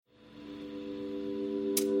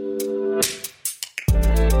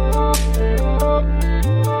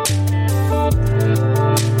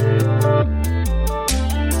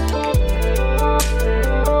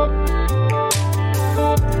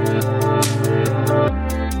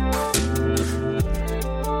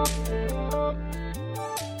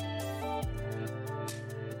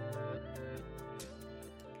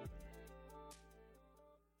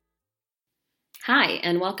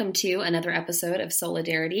and welcome to another episode of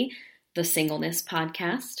Solidarity, the Singleness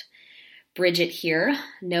Podcast. Bridget here,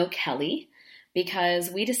 no Kelly, because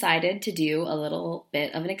we decided to do a little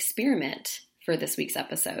bit of an experiment for this week's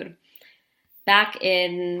episode. Back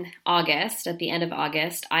in August, at the end of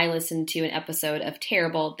August, I listened to an episode of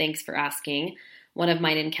Terrible, Thanks for Asking, one of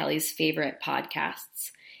mine and Kelly's favorite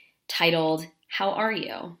podcasts, titled, How Are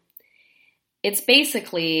You? It's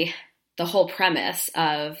basically the whole premise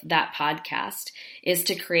of that podcast is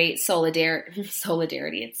to create solidarity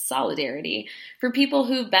for people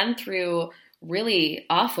who've been through really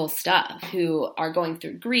awful stuff, who are going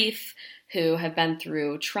through grief, who have been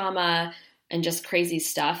through trauma and just crazy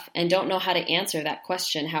stuff and don't know how to answer that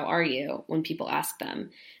question, how are you, when people ask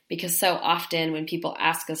them. Because so often when people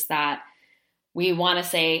ask us that, we want to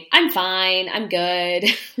say, I'm fine, I'm good,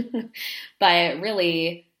 but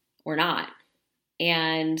really we're not.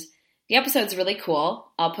 And the episode's really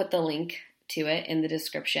cool. I'll put the link to it in the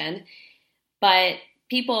description. But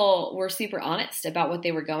people were super honest about what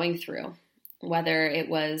they were going through, whether it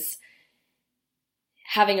was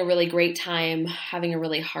having a really great time, having a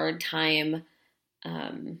really hard time,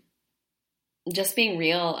 just being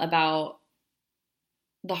real about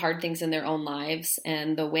the hard things in their own lives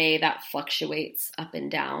and the way that fluctuates up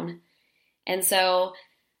and down. And so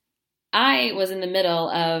I was in the middle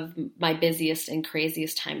of my busiest and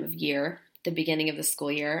craziest time of year, the beginning of the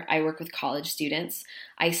school year. I work with college students.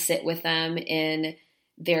 I sit with them in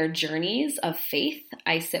their journeys of faith.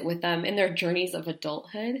 I sit with them in their journeys of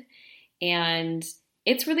adulthood. And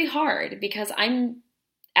it's really hard because I'm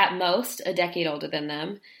at most a decade older than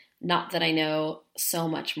them. Not that I know so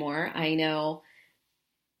much more. I know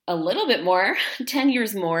a little bit more, 10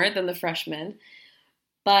 years more than the freshmen.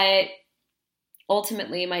 But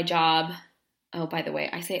ultimately, my job, oh, by the way,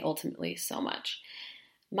 I say ultimately so much.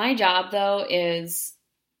 My job, though, is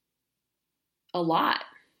a lot.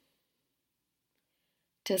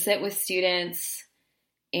 To sit with students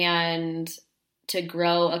and to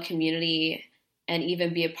grow a community and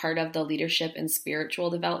even be a part of the leadership and spiritual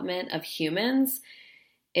development of humans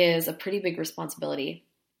is a pretty big responsibility.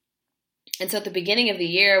 And so at the beginning of the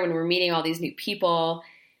year, when we're meeting all these new people,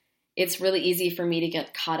 it's really easy for me to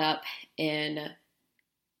get caught up in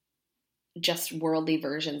just worldly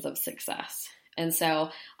versions of success. And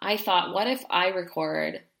so I thought, what if I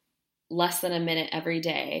record less than a minute every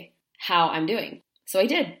day how I'm doing? So I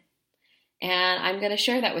did. And I'm going to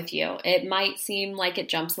share that with you. It might seem like it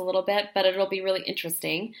jumps a little bit, but it'll be really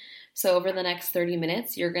interesting. So over the next 30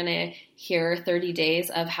 minutes, you're going to hear 30 days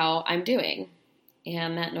of how I'm doing.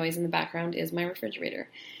 And that noise in the background is my refrigerator.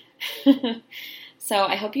 So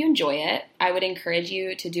I hope you enjoy it. I would encourage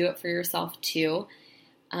you to do it for yourself too.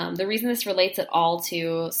 The reason this relates at all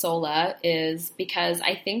to Sola is because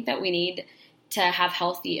I think that we need to have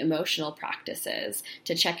healthy emotional practices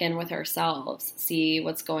to check in with ourselves, see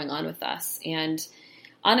what's going on with us. And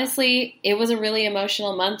honestly, it was a really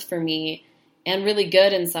emotional month for me and really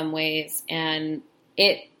good in some ways. And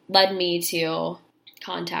it led me to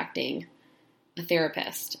contacting a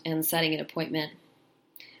therapist and setting an appointment,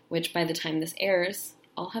 which by the time this airs,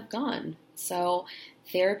 I'll have gone. So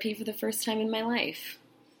therapy for the first time in my life.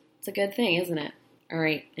 It's a good thing, isn't it? All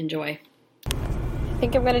right, enjoy. I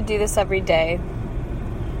think I'm going to do this every day.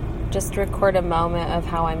 Just record a moment of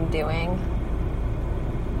how I'm doing.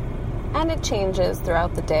 And it changes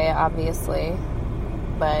throughout the day, obviously.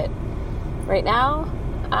 But right now,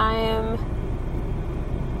 I'm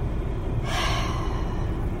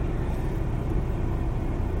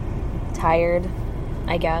tired,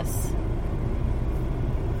 I guess.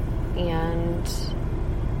 And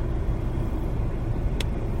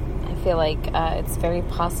I feel like it's very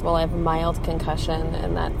possible I have a mild concussion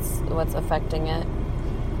and that's what's affecting it.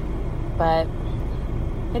 But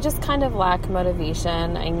I just kind of lack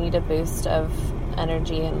motivation. I need a boost of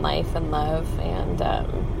energy and life and love. And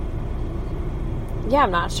yeah, I'm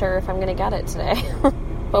not sure if I'm going to get it today,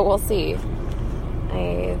 but we'll see.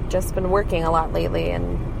 I've just been working a lot lately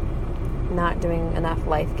and not doing enough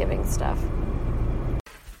life-giving stuff.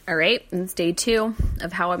 All right, it's day 2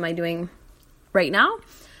 of how am I doing right now.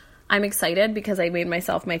 I'm excited because I made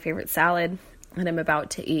myself my favorite salad and I'm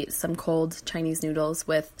about to eat some cold Chinese noodles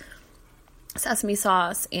with sesame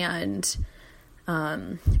sauce and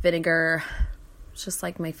vinegar. It's just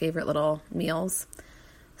like my favorite little meals.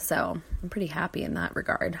 So I'm pretty happy in that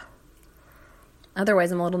regard.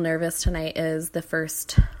 Otherwise, I'm a little nervous. Tonight is the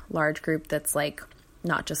first large group that's like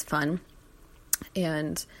not just fun.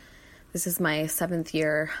 And this is my 7th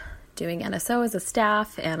year doing NSO as a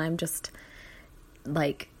staff. And I'm just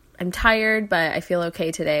like, I'm tired, but I feel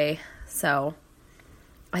okay today. So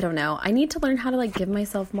I don't know. I need to learn how to like give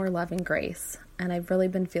myself more love and grace. And I've really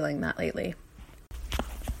been feeling that lately.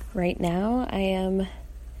 Right now, I am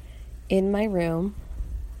in my room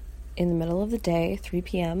in the middle of the day, 3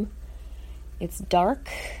 p.m. It's dark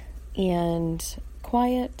and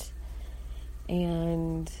quiet,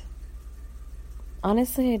 and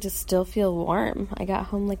honestly, I just still feel warm. I got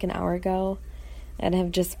home like an hour ago and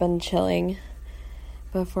have just been chilling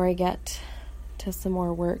before I get to some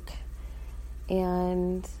more work.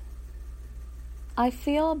 And I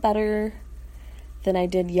feel better than I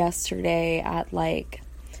did yesterday at like,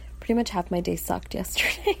 pretty much half my day sucked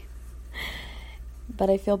yesterday.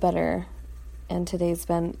 But I feel better, and today's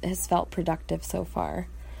has felt productive so far,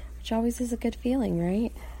 which always is a good feeling,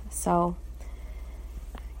 right? So,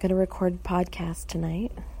 gonna record a podcast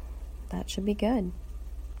tonight. That should be good.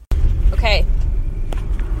 Okay.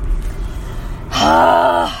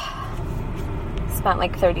 Spent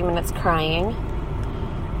like 30 minutes crying.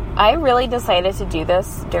 I really decided to do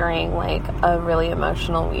this during like a really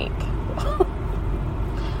emotional week.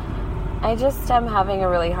 I just am having a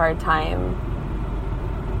really hard time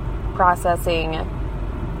processing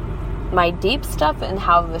my deep stuff and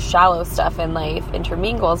how the shallow stuff in life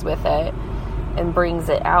intermingles with it and brings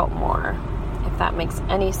it out more. If that makes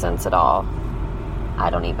any sense at all, I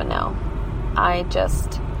don't even know. I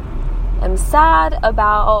just am sad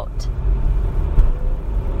about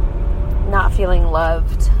not feeling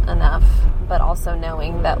loved enough, but also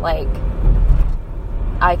knowing that like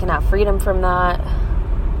I can have freedom from that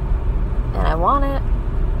and I want it.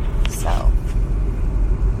 So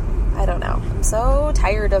I don't know. I'm so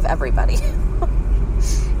tired of everybody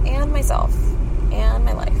and myself and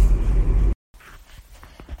my life.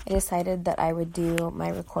 I decided that I would do my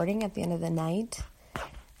recording at the end of the night,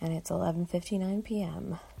 and it's 11:59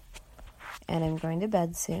 p.m. and I'm going to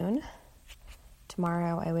bed soon.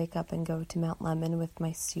 Tomorrow I wake up and go to Mount Lemmon with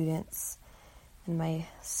my students and my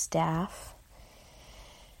staff.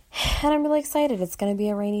 And I'm really excited. It's going to be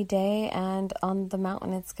a rainy day, and on the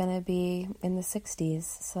mountain it's going to be in the 60s,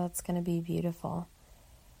 so it's going to be beautiful.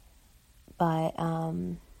 But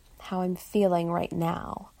how I'm feeling right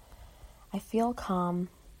now, I feel calm.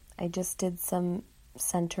 I just did some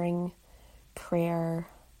centering prayer,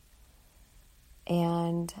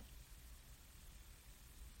 and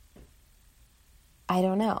I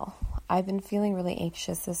don't know. I've been feeling really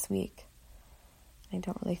anxious this week. I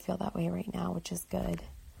don't really feel that way right now, which is good.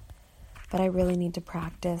 But I really need to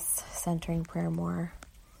practice centering prayer more.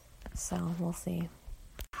 So we'll see.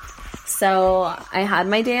 So I had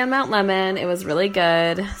my day on Mount Lemmon. It was really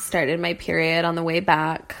good. Started my period on the way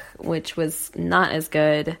back, which was not as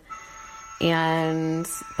good.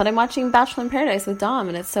 But I'm watching Bachelor in Paradise with Dom,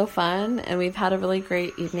 and it's so fun. And we've had a really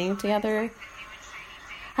great evening together.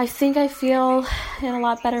 I think I feel in a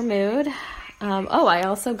lot better mood. I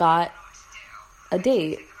also got a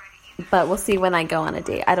date, but we'll see when I go on a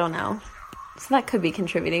date. I don't know. So that could be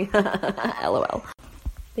contributing. LOL.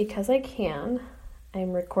 Because I can,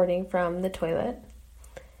 I'm recording from the toilet.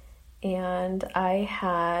 And I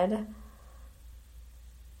had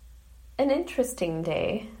an interesting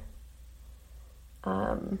day.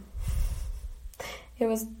 It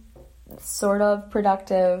was sort of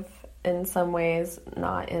productive in some ways,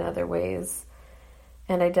 not in other ways.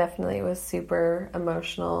 And I definitely was super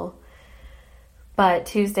emotional. But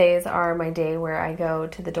Tuesdays are my day where I go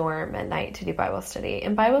to the dorm at night to do Bible study.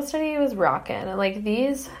 And Bible study was rocking. Like,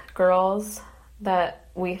 these girls that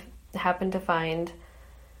we happened to find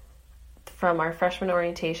from our freshman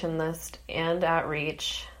orientation list and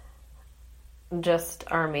outreach just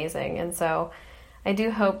are amazing. And so I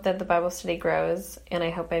do hope that the Bible study grows, and I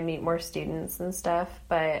hope I meet more students and stuff.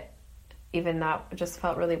 But even that just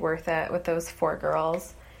felt really worth it with those 4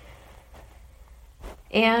 girls.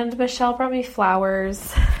 And Michelle brought me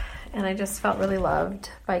flowers, and I just felt really loved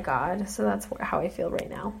by God. So that's how I feel right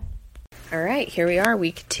now. All right, here we are,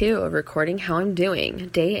 week 2 of recording How I'm Doing,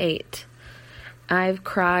 day 8. I've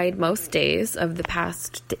cried most days of the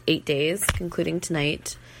past 8 days, including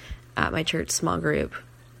tonight, at my church small group.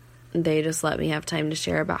 They just let me have time to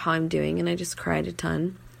share about how I'm doing, and I just cried a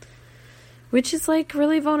ton, which is like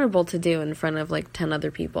really vulnerable to do in front of like 10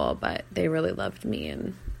 other people, but they really loved me,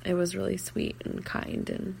 and it was really sweet and kind.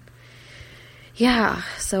 And yeah,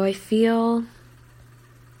 so I feel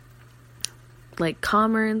like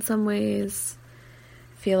calmer in some ways.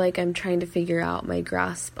 Feel like I'm trying to figure out my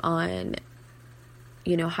grasp on,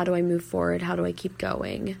 how do I move forward? How do I keep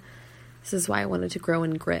going? This is why I wanted to grow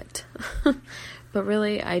in grit. But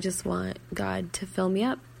really, I just want God to fill me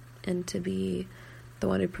up and to be the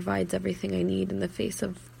one who provides everything I need in the face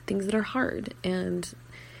of things that are hard, and,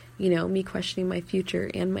 me questioning my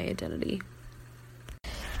future and my identity.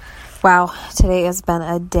 Wow, today has been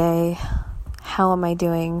a day how am I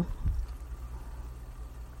doing?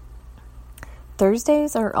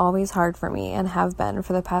 Thursdays are always hard for me and have been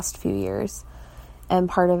for the past few years. And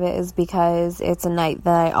part of it is because it's a night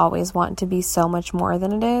that I always want to be so much more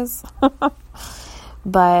than it is.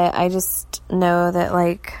 But I just know that,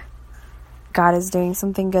 like, God is doing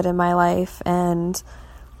something good in my life, and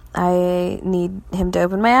I need Him to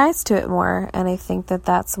open my eyes to it more. And I think that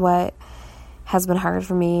that's what has been hard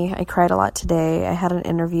for me. I cried a lot today. I had an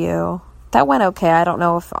interview. That went okay. I don't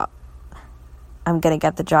know if I'm going to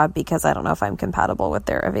get the job because I don't know if I'm compatible with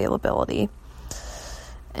their availability.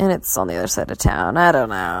 And it's on the other side of town. I don't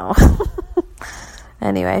know.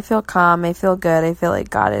 Anyway, I feel calm. I feel good. I feel like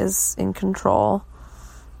God is in control.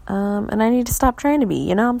 And I need to stop trying to be.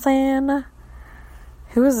 You know what I'm saying?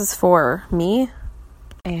 Who is this for? Me?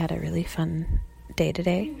 I had a really fun day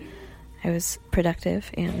today. I was productive,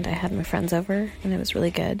 and I had my friends over, and it was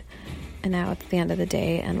really good. And now it's the end of the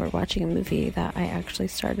day, and we're watching a movie that I actually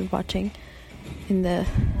started watching in the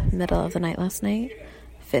middle of the night last night.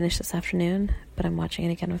 Finished this afternoon, but I'm watching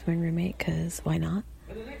it again with my roommate because why not?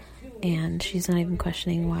 And she's not even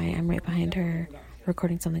questioning why I'm right behind her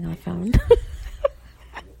recording something on the phone.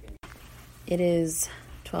 It is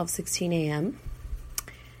 12:16 a.m.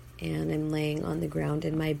 and I'm laying on the ground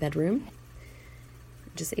in my bedroom.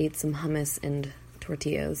 Just ate some hummus and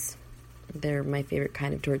tortillas. They're my favorite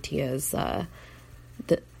kind of tortillas.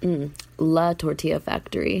 La Tortilla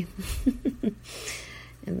Factory.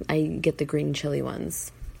 And I get the green chili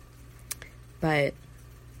ones. But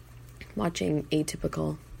watching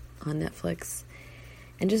Atypical on Netflix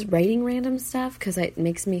and just writing random stuff because it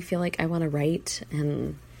makes me feel like I want to write,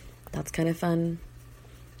 and that's kind of fun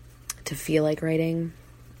to feel like writing.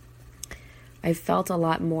 I felt a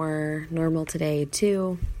lot more normal today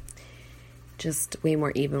too, just way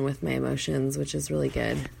more even with my emotions, which is really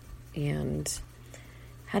good, and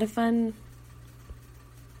had a fun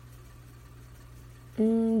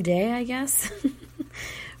day, I guess.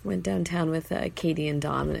 Went downtown with Katie and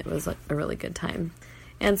Dom, and it was a really good time.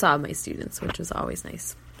 And saw my students, which was always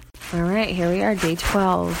nice. All right, here we are, day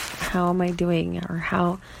 12. How am I doing, or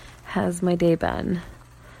how has my day been?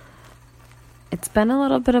 It's been a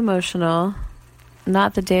little bit emotional.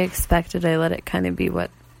 Not the day I expected. I let it kind of be what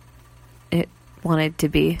it wanted to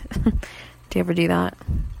be. Do you ever do that?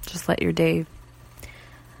 Just let your day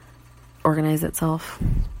organize itself.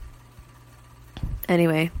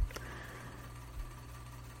 Anyway,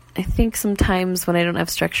 I think sometimes when I don't have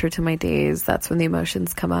structure to my days, that's when the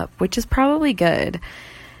emotions come up, which is probably good.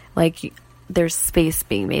 Like, there's space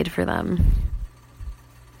being made for them.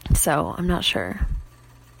 So, I'm not sure.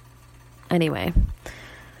 Anyway,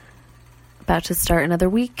 about to start another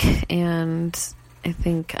week, and I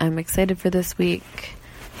think I'm excited for this week.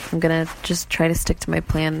 I'm going to just try to stick to my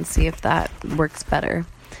plan and see if that works better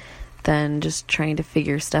than just trying to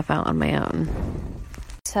figure stuff out on my own.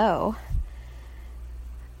 So,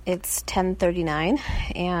 it's 10:39,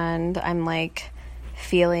 and I'm, like,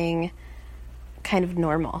 feeling kind of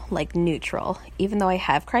normal, like neutral. Even though I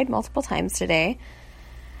have cried multiple times today,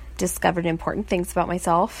 discovered important things about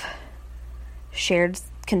myself, shared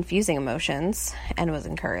confusing emotions, and was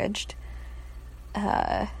encouraged.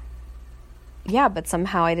 But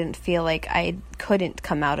somehow I didn't feel like I couldn't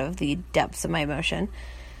come out of the depths of my emotion.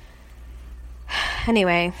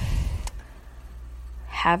 Anyway,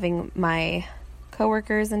 having my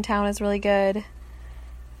coworkers in town is really good.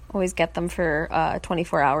 Always get them for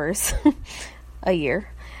 24 hours a year,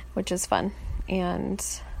 which is fun. And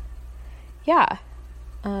yeah,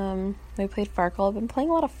 we played Farkle. I've been playing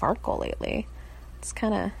a lot of Farkle lately. It's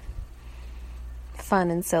kind of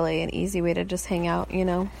fun and silly, an easy way to just hang out, you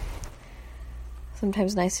know.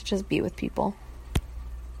 Sometimes nice to just be with people.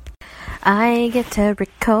 I get to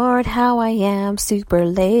record how I am super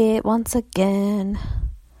late once again.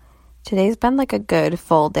 Today's been like a good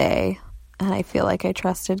full day, and I feel like I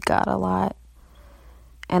trusted God a lot.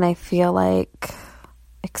 And I feel like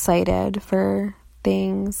excited for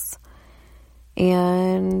things.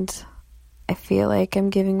 And I feel like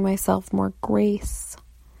I'm giving myself more grace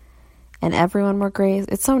and everyone more grace.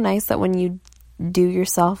 It's so nice that when you do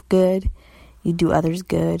yourself good, you do others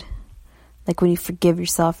good. Like when you forgive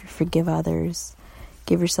yourself, you forgive others.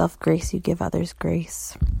 Give yourself grace, you give others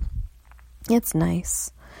grace. It's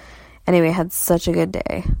nice. Anyway, I had such a good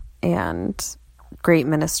day and great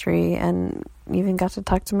ministry, and even got to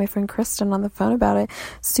talk to my friend Kristen on the phone about it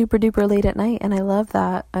super duper late at night, and I love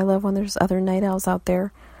that. I love when there's other night owls out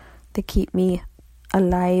there that keep me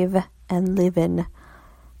alive and living.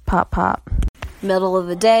 Pop, pop. Middle of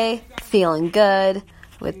the day, feeling good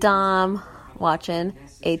with Dom, watching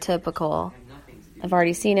Atypical. I've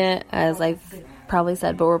already seen it, as I've probably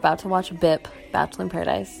said, but we're about to watch BIP. Bachelor in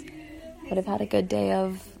Paradise. But I've had a good day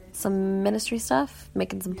of some ministry stuff,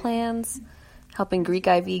 making some plans, helping Greek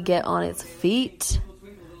Ivy get on its feet.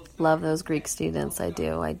 Love those Greek students. I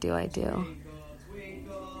do. And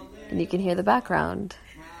you can hear the background.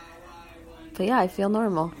 But yeah, I feel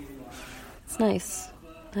normal. It's nice.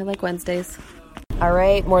 I like Wednesdays. All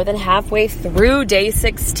right, more than halfway through day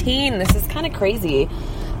 16. This is kind of crazy.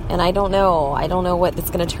 And I don't know what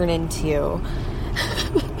it's going to turn into.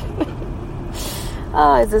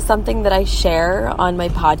 Is this something that I share on my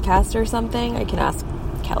podcast or something? I can ask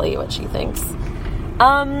Kelly what she thinks.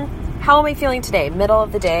 How am I feeling today? Middle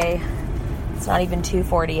of the day. It's not even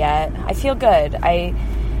 2:40 yet. I feel good. I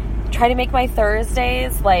try to make my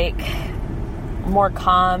Thursdays like more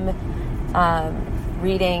calm,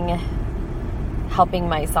 reading, helping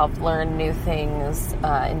myself learn new things,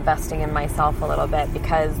 investing in myself a little bit,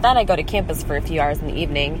 because then I go to campus for a few hours in the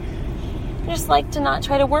evening. I just like to not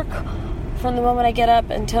try to work from the moment I get up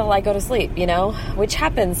until I go to sleep, which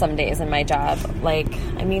happens some days in my job.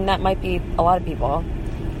 That might be a lot of people,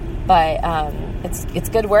 but it's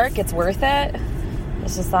good work. It's worth it.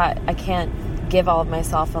 It's just that I can't give all of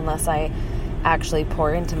myself unless I actually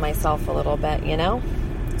pour into myself a little bit,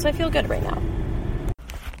 So I feel good right now.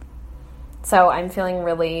 So I'm feeling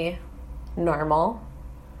really normal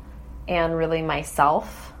and really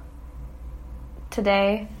myself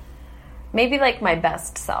today. Maybe like my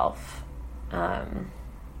best self.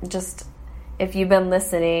 Just if you've been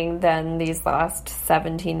listening, then these last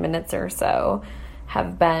 17 minutes or so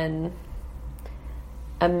have been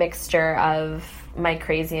a mixture of my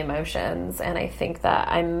crazy emotions, and I think that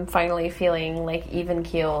I'm finally feeling like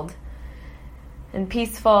even-keeled and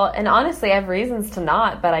peaceful, and honestly I have reasons to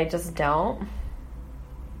not, but I just don't.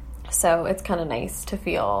 So it's kind of nice to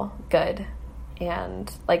feel good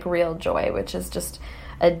and like real joy, which is just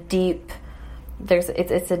a deep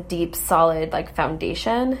it's a deep, solid like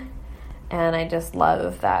foundation, and I just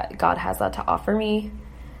love that God has that to offer me,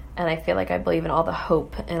 and I feel like I believe in all the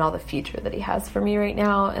hope and all the future that He has for me right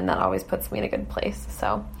now, and that always puts me in a good place.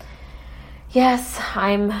 So yes,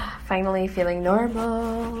 I'm finally feeling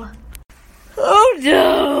normal. Oh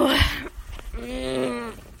no,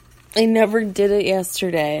 I never did it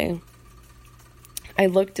yesterday. I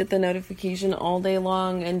looked at the notification all day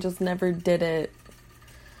long and just never did it.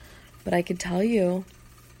 But I could tell you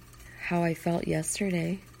how I felt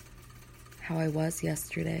yesterday, how I was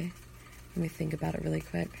yesterday. Let me think about it really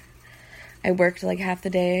quick. I worked like half the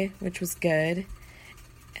day, which was good.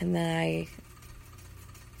 And then I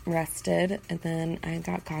rested. And then I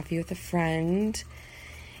got coffee with a friend.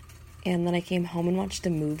 And then I came home and watched a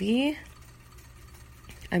movie.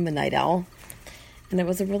 I'm a night owl. And it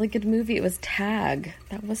was a really good movie. It was Tag.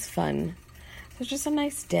 That was fun. It was just a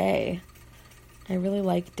nice day. I really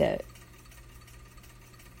liked it.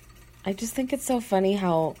 I just think it's so funny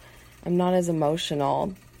how I'm not as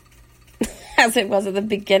emotional as I was at the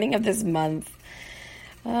beginning of this month.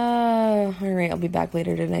 All right, I'll be back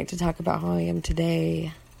later tonight to talk about how I am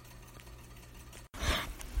today.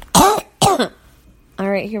 All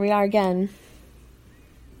right, here we are again.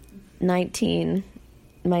 19.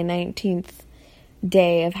 My 19th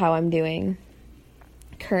day of how I'm doing.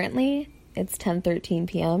 Currently, it's 10:13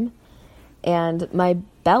 p.m. and my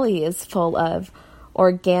belly is full of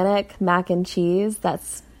organic mac and cheese that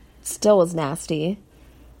still was nasty.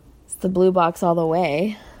 It's the Blue Box all the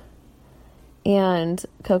way. And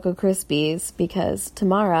Cocoa Krispies, because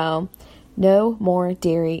tomorrow, no more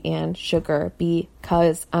dairy and sugar,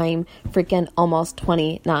 because I'm freaking almost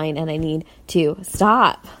 29 and I need to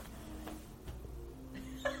stop.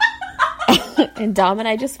 And Dom and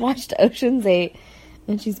I just watched Ocean's 8,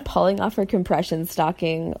 and she's pulling off her compression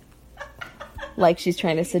stocking like she's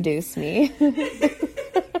trying to seduce me.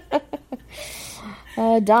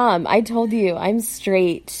 Dom, I told you, I'm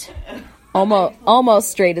straight. Almost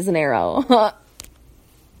straight as an arrow.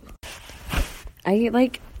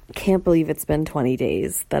 I, can't believe it's been 20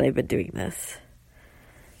 days that I've been doing this.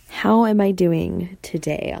 How am I doing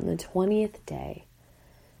today on the 20th day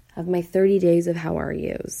of my 30 days of How Are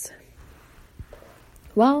Yous?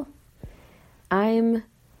 Well, I'm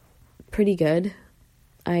pretty good.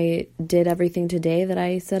 I did everything today that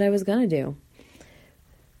I said I was going to do,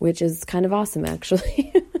 which is kind of awesome,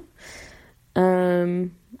 actually.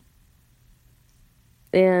 And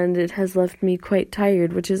it has left me quite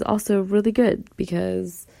tired, which is also really good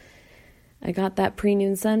because I got that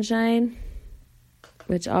pre-noon sunshine,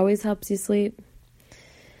 which always helps you sleep.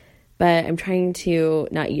 But I'm trying to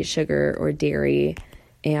not eat sugar or dairy,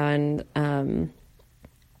 and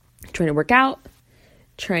trying to work out,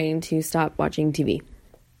 trying to stop watching TV.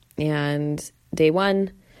 And day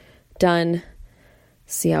 1, done.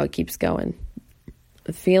 See how it keeps going.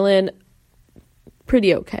 feeling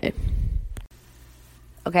pretty okay.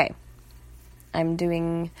 Okay, I'm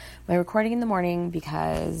doing my recording in the morning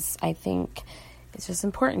because I think it's just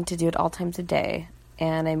important to do it all times of day.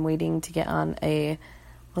 And I'm waiting to get on a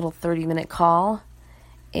little 30-minute call.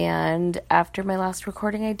 And after my last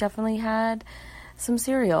recording, I definitely had some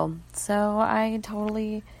cereal. So I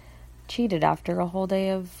totally cheated after a whole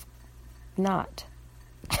day of not.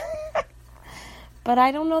 But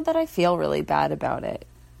I don't know that I feel really bad about it.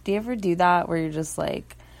 Do you ever do that where you're just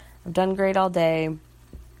like, I've done great all day,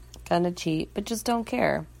 gonna cheat, but just don't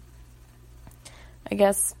care? I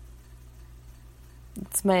guess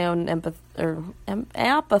it's my own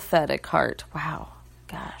apathetic heart. Wow,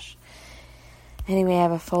 gosh. Anyway, I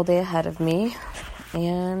have a full day ahead of me,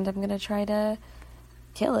 and I'm gonna try to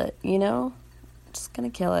kill it, Just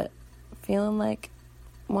gonna kill it. Feeling like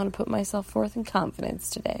I want to put myself forth in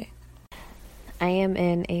confidence today. I am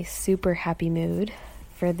in a super happy mood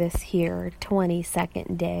for this here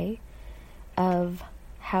 22nd day of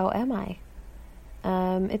How Am I?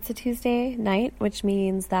 It's a Tuesday night, which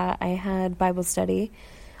means that I had Bible study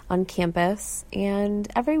on campus,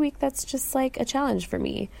 and every week that's just like a challenge for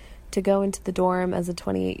me to go into the dorm as a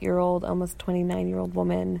 28-year-old, almost 29-year-old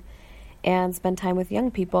woman and spend time with young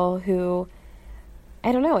people who,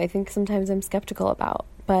 I don't know, I think sometimes I'm skeptical about,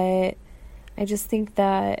 but I just think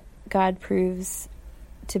that God proves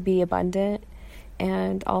to be abundant,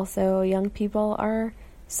 and also young people are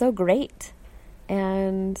so great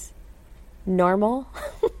and normal.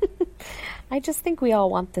 I just think we all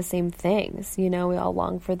want the same things, we all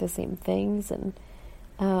long for the same things, and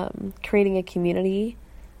creating a community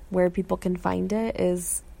where people can find it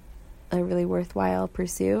is a really worthwhile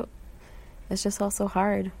pursuit. It's just also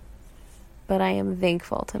hard, but I am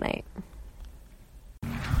thankful tonight.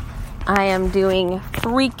 I am doing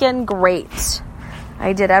freaking great.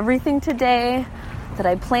 I did everything today that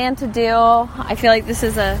I planned to do. I feel like this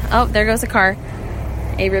is there goes a car.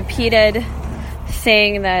 A repeated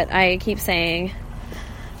thing that I keep saying.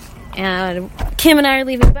 And Kim and I are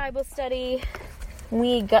leaving Bible study.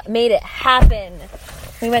 We made it happen.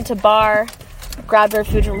 We went to bar, grabbed our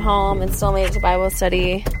food from home, and still made it to Bible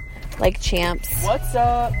study like champs. What's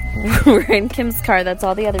up? We're in Kim's car. That's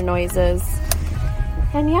all the other noises.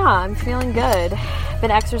 And yeah, I'm feeling good. I've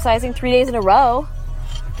been exercising 3 days in a row.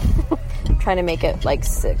 I'm trying to make it like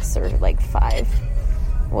 6 or like 5.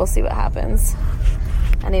 We'll see what happens.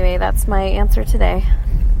 Anyway, that's my answer today.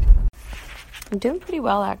 I'm doing pretty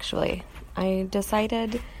well, actually. I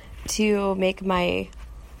decided to make my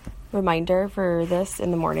reminder for this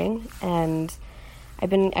in the morning, and I've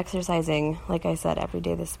been exercising, like I said, every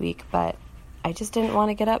day this week, but I just didn't want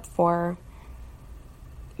to get up for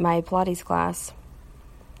my Pilates class.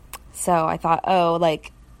 So I thought,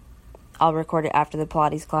 I'll record it after the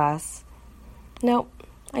Pilates class. Nope,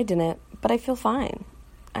 I didn't, but I feel fine.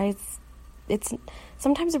 It's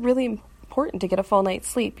sometimes really important to get a full night's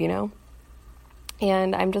sleep,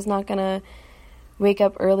 And I'm just not going to wake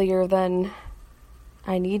up earlier than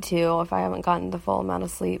I need to if I haven't gotten the full amount of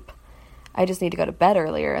sleep. I just need to go to bed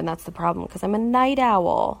earlier, and that's the problem because I'm a night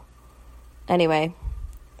owl. Anyway,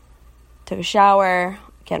 took a shower,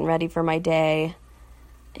 getting ready for my day,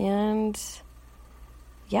 and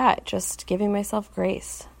yeah, just giving myself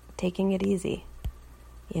grace, taking it easy,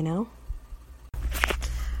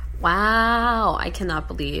 Wow, I cannot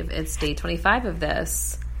believe it's day 25 of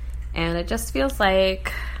this, and it just feels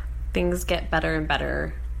like things get better and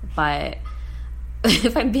better, but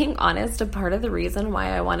if I'm being honest, a part of the reason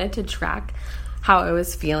why I wanted to track how I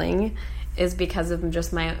was feeling is because of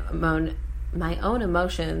just my own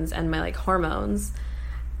emotions and my hormones,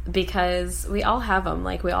 because we all have them.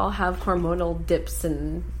 We all have hormonal dips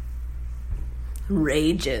and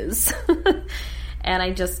rages. And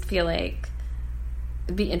I just feel like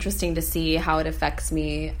it'd be interesting to see how it affects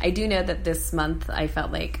me. I do know that this month I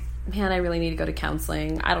felt like, man, I really need to go to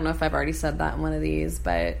counseling. I don't know if I've already said that in one of these,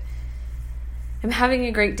 but I'm having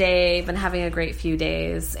a great day, been having a great few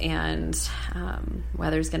days, and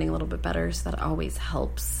weather's getting a little bit better, so that always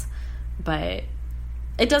helps. But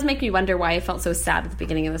it does make me wonder why I felt so sad at the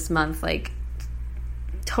beginning of this month,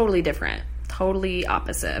 totally different, totally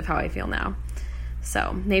opposite of how I feel now.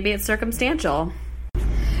 So maybe it's circumstantial.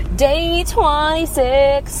 Day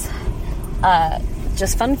 26.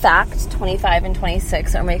 Just fun fact, 25 and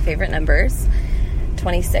 26 are my favorite numbers.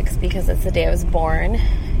 26 because it's the day I was born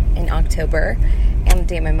in October, and the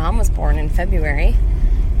day my mom was born in February,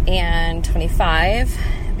 and 25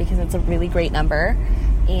 because it's a really great number,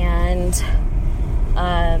 and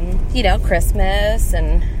Christmas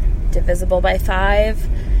and divisible by 5,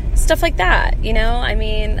 stuff like that. I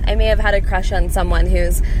may have had a crush on someone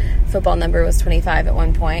who's football number was 25 at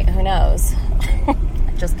one point. Who knows?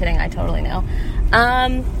 Just kidding. I totally know.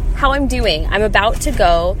 How I'm doing. I'm about to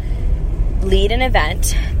go lead an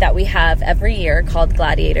event that we have every year called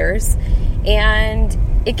Gladiators. And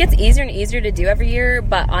it gets easier and easier to do every year.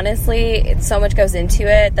 But honestly, so much goes into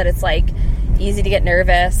it that it's like easy to get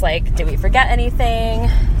nervous. Like, did we forget anything?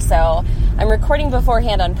 So I'm recording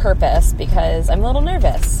beforehand on purpose because I'm a little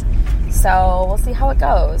nervous. So we'll see how it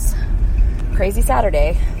goes. Crazy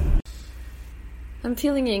Saturday. I'm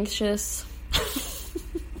feeling anxious.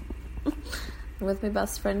 I'm with my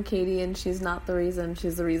best friend Katie, and she's not the reason.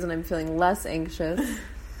 She's the reason I'm feeling less anxious.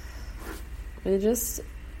 I just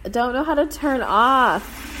don't know how to turn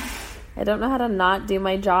off. I don't know how to not do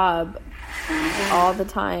my job all the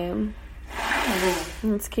time.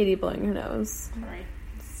 It's Katie blowing her nose. Sorry.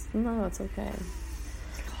 No, it's okay.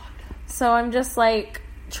 So I'm just like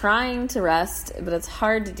trying to rest, but it's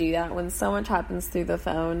hard to do that when so much happens through the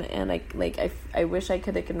phone, and I wish I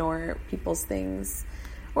could ignore people's things,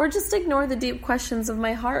 or just ignore the deep questions of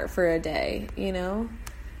my heart for a day, you know,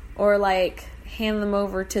 or like hand them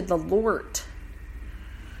over to the Lord.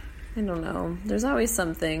 I don't know. There's always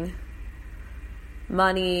something.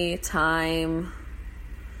 Money, time,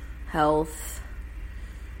 health,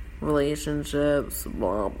 relationships,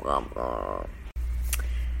 blah, blah, blah.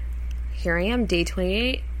 Here I am, day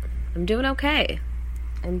 28. I'm doing okay.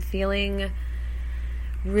 I'm feeling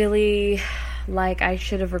really like I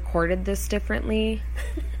should have recorded this differently.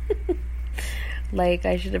 Like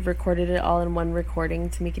I should have recorded it all in one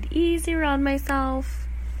recording to make it easier on myself.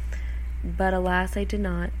 But alas, I did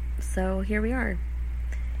not. So here we are.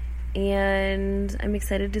 And I'm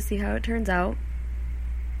excited to see how it turns out.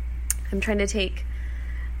 I'm trying to take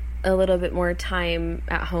a little bit more time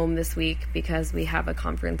at home this week because we have a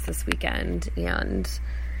conference this weekend, and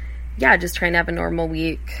yeah, just trying to have a normal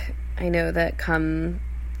week. I know that come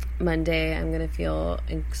Monday I'm going to feel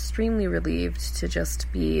extremely relieved to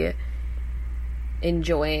just be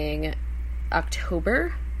enjoying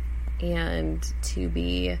October and to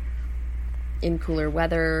be in cooler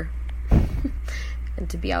weather and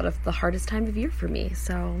to be out of the hardest time of year for me.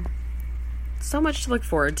 So much to look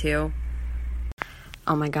forward to.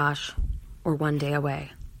 Oh my gosh, we're one day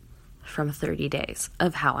away from 30 days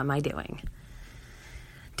of How Am I Doing?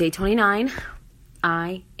 Day 29,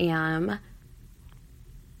 I am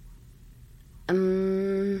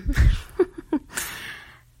I'm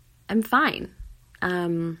fine.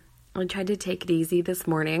 I tried to take it easy this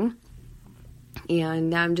morning, and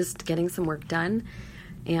now I'm just getting some work done,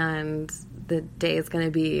 and the day is going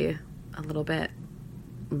to be a little bit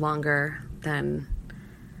longer than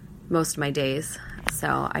most of my days.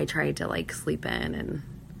 So I tried to like sleep in and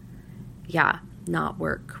not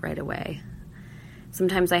work right away.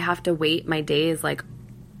 Sometimes I have to wait my days like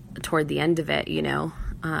toward the end of it, you know,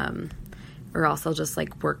 or else I'll just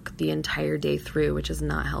like work the entire day through, which is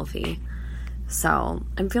not healthy. So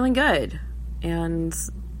I'm feeling good, and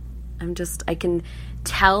I can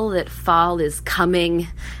tell that fall is coming,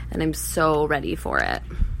 and I'm so ready for it.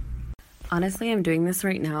 Honestly, I'm doing this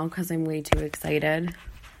right now because I'm way too excited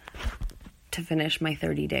to finish my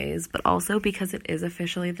 30 days, but also because it is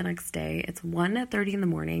officially the next day. It's 1:30 in the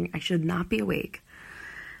morning. I should not be awake,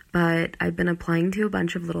 but I've been applying to a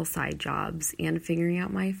bunch of little side jobs and figuring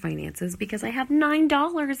out my finances because I have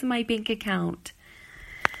 $9 in my bank account.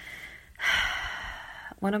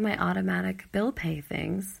 One of my automatic bill pay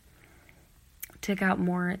things took out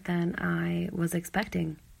more than I was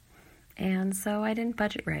expecting, and so I didn't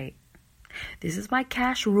budget right. This is why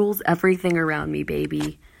cash rules everything around me,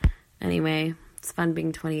 baby. Anyway, it's fun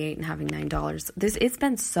being 28 and having $9. It's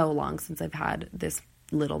been so long since I've had this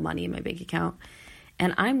little money in my bank account,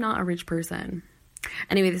 and I'm not a rich person.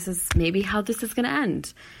 Anyway, this is maybe how this is going to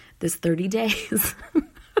end, this 30 days.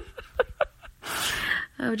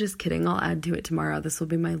 Oh, just kidding. I'll add to it tomorrow. This will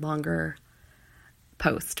be my longer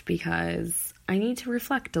post because I need to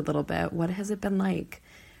reflect a little bit. What has it been like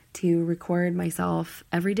to record myself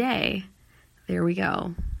every day? There we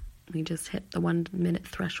go. We just hit the 1 minute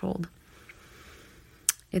threshold.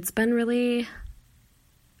 It's been really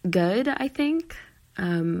good, I think.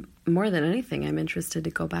 More than anything, I'm interested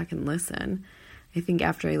to go back and listen. I think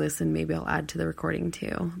after I listen, maybe I'll add to the recording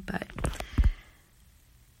too. But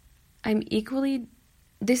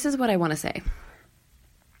this is what I want to say.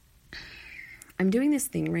 I'm doing this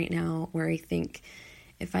thing right now where I think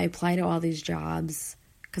if I apply to all these jobs,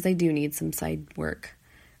 because I do need some side work,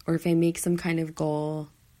 or if I make some kind of goal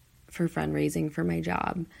for fundraising for my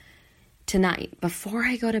job tonight before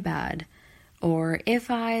I go to bed, or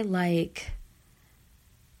if I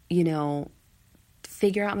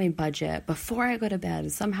figure out my budget before I go to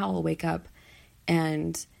bed, somehow I'll wake up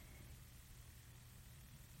and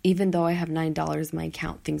even though I have $9 in my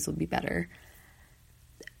account, things will be better.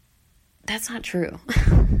 That's not true.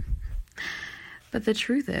 But the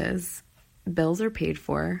truth is, bills are paid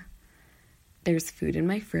for. There's food in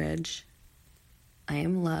my fridge. I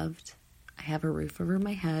am loved. I have a roof over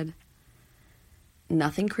my head.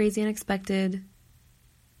 Nothing crazy unexpected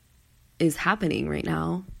is happening right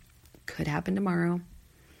now. Could happen tomorrow.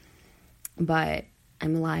 But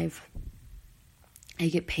I'm alive. I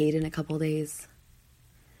get paid in a couple days.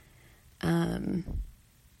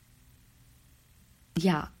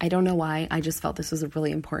 Yeah, I don't know why. I just felt this was a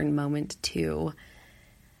really important moment to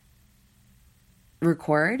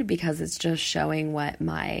record because it's just showing what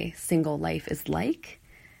my single life is like.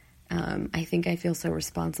 I think I feel so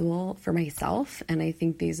responsible for myself, and I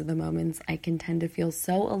think these are the moments I can tend to feel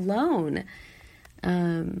so alone.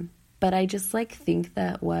 But I just think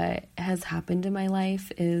that what has happened in my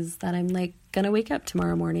life is that I'm gonna wake up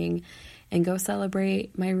tomorrow morning and go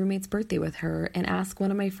celebrate my roommate's birthday with her and ask one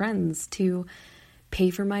of my friends to pay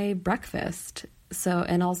for my breakfast.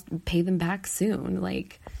 And I'll pay them back soon,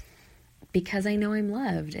 because I know I'm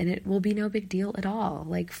loved and it will be no big deal at all,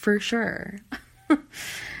 for sure.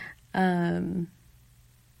 I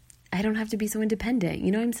don't have to be so independent,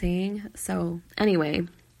 you know what I'm saying? So anyway,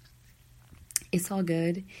 it's all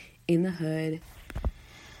good in the hood.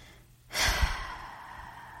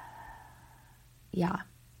 Yeah.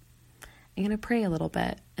 I'm going to pray a little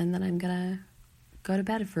bit, and then I'm going to go to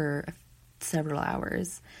bed for several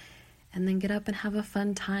hours, and then get up and have a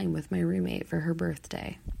fun time with my roommate for her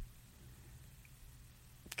birthday.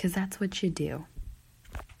 Because that's what you do.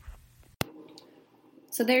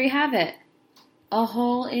 So there you have it. A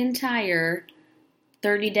whole entire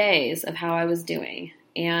 30 days of how I was doing.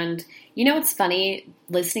 And you know what's funny?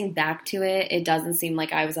 Listening back to it, it doesn't seem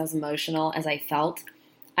like I was as emotional as I felt.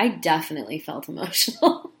 I definitely felt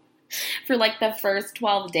emotional for the first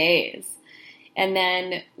 12 days. And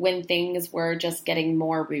then when things were just getting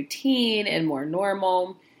more routine and more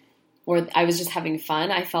normal, or I was just having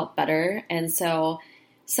fun, I felt better. And so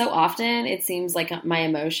often it seems like my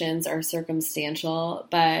emotions are circumstantial,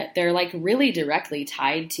 but they're really directly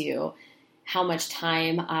tied to how much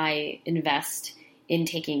time I invest in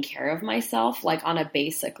taking care of myself, on a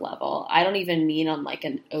basic level. I don't even mean on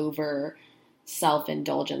an over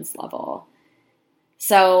self-indulgence level.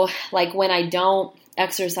 So when I don't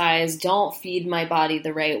exercise, don't feed my body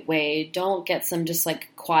the right way, don't get some just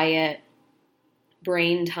quiet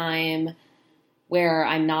brain time where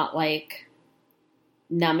I'm not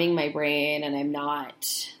numbing my brain and I'm not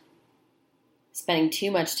spending too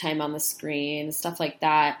much time on the screen, stuff like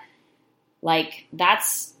that.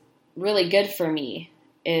 That's really good for me,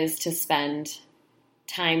 is to spend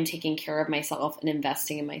time taking care of myself and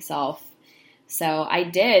investing in myself. So I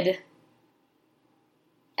did,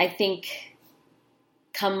 I think,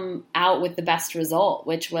 come out with the best result,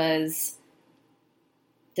 which was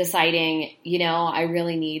deciding, I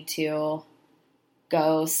really need to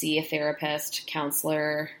go see a therapist,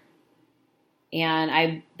 counselor. And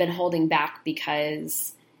I've been holding back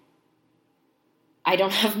because I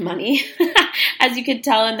don't have money, as you could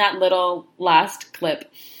tell in that little last clip.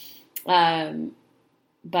 But,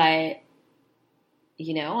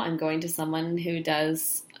 I'm going to someone who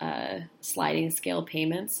does sliding scale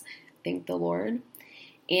payments, thank the Lord.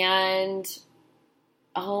 And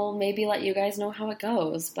I'll maybe let you guys know how it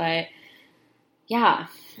goes. But yeah,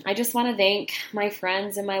 I just want to thank my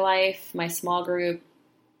friends in my life, my small group,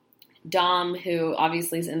 Dom, who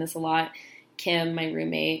obviously is in this a lot, Kim, my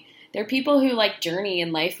roommate. They're people who journey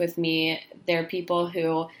in life with me. They're people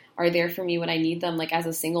who are there for me when I need them, as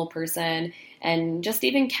a single person. And just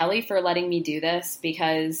even Kelly for letting me do this,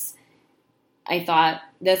 because I thought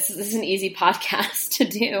this is an easy podcast to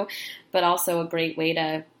do, but also a great way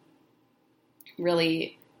to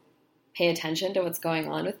really pay attention to what's going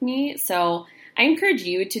on with me. So I encourage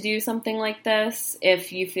you to do something like this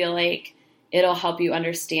if you feel like it'll help you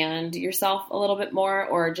understand yourself a little bit more,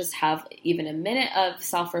 or just have even a minute of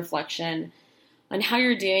self-reflection on how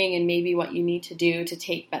you're doing and maybe what you need to do to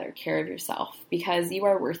take better care of yourself, because you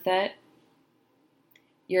are worth it.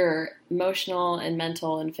 Your emotional and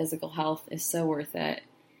mental and physical health is so worth it.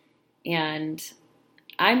 And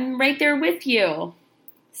I'm right there with you.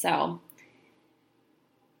 So,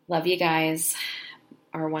 love you guys,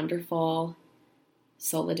 our wonderful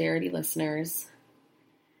Solidarity listeners.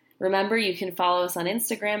 Remember, you can follow us on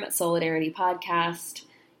Instagram at Solidarity Podcast.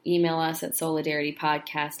 Email us at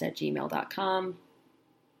solidaritypodcast@gmail.com.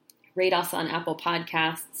 Rate us on Apple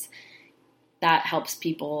Podcasts. That helps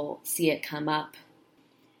people see it come up.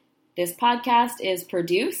 This podcast is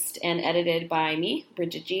produced and edited by me,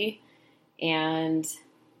 Bridget G. And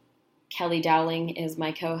Kelly Dowling is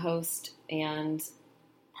my co-host and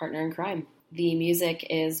partner in crime. The music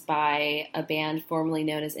is by a band formerly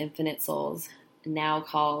known as Infinite Souls, now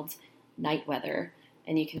called Night Weather,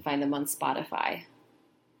 and you can find them on Spotify.